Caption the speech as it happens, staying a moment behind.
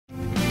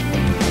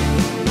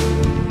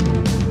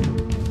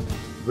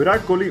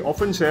Virat Kohli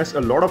often shares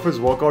a lot of his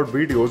workout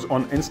videos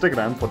on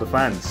Instagram for the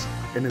fans.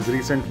 In his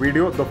recent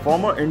video, the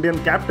former Indian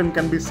captain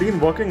can be seen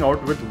working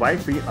out with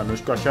wifey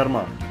Anushka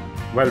Sharma.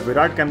 While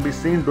Virat can be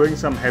seen doing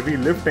some heavy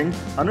lifting,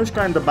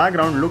 Anushka in the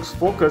background looks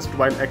focused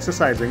while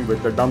exercising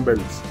with the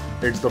dumbbells.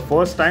 It's the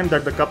first time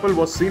that the couple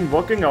was seen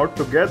working out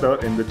together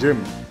in the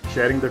gym.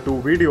 Sharing the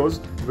two videos,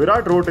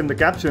 Virat wrote in the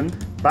caption,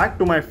 "Back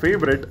to my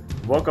favorite,"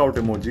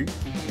 workout emoji,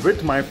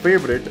 "with my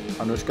favorite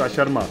Anushka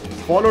Sharma,"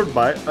 followed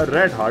by a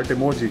red heart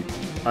emoji.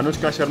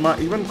 Anushka Sharma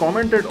even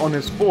commented on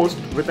his post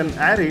with an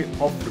array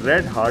of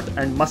red heart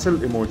and muscle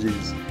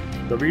emojis.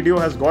 The video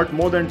has got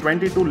more than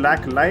 22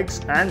 lakh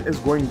likes and is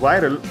going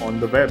viral on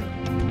the web.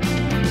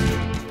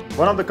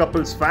 One of the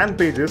couple's fan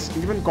pages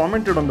even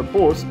commented on the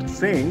post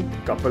saying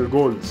 "couple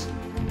goals."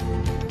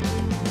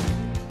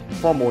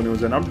 For more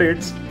news and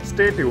updates,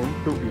 stay tuned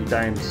to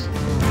E-Times.